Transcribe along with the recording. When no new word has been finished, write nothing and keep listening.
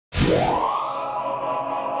Hey,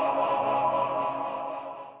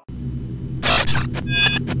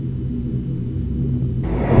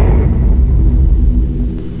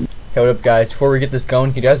 what up guys, before we get this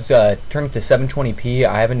going, can you guys turn it to 720p?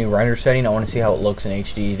 I have a new render setting. I want to see how it looks in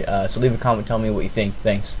HD, so leave a comment, tell me what you think.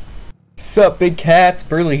 Thanks. Sup big cats,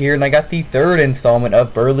 burlyy here, and I got the third installment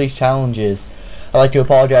of burlyy's challenges. I'd like to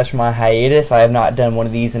apologize for my hiatus. I have not done one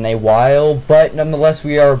of these in a while, but nonetheless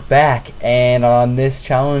we are back, and on this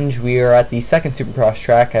challenge we are at the second Supercross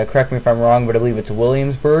track. Correct me if I'm wrong, but I believe it's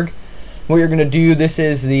Williamsburg. What you're going to do, this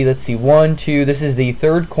is the, let's see, 1, 2, this is the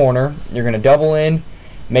third corner. You're going to double in,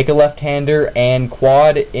 make a left-hander, and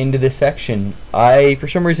quad into this section. For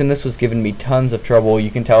some reason, this was giving me tons of trouble.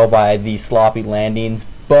 You can tell by the sloppy landings,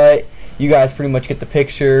 but you guys pretty much get the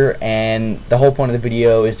picture, and the whole point of the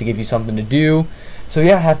video is to give you something to do. So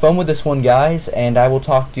yeah, have fun with this one, guys, and I will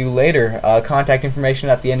talk to you later. Contact information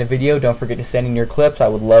at the end of the video. Don't forget to send in your clips. I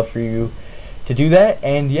would love for you to do that,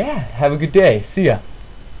 and yeah, have a good day. See ya.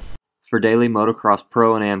 For daily motocross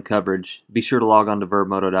pro and am coverage, be sure to log on to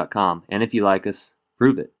verbmoto.com, and if you like us,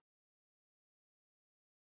 prove it.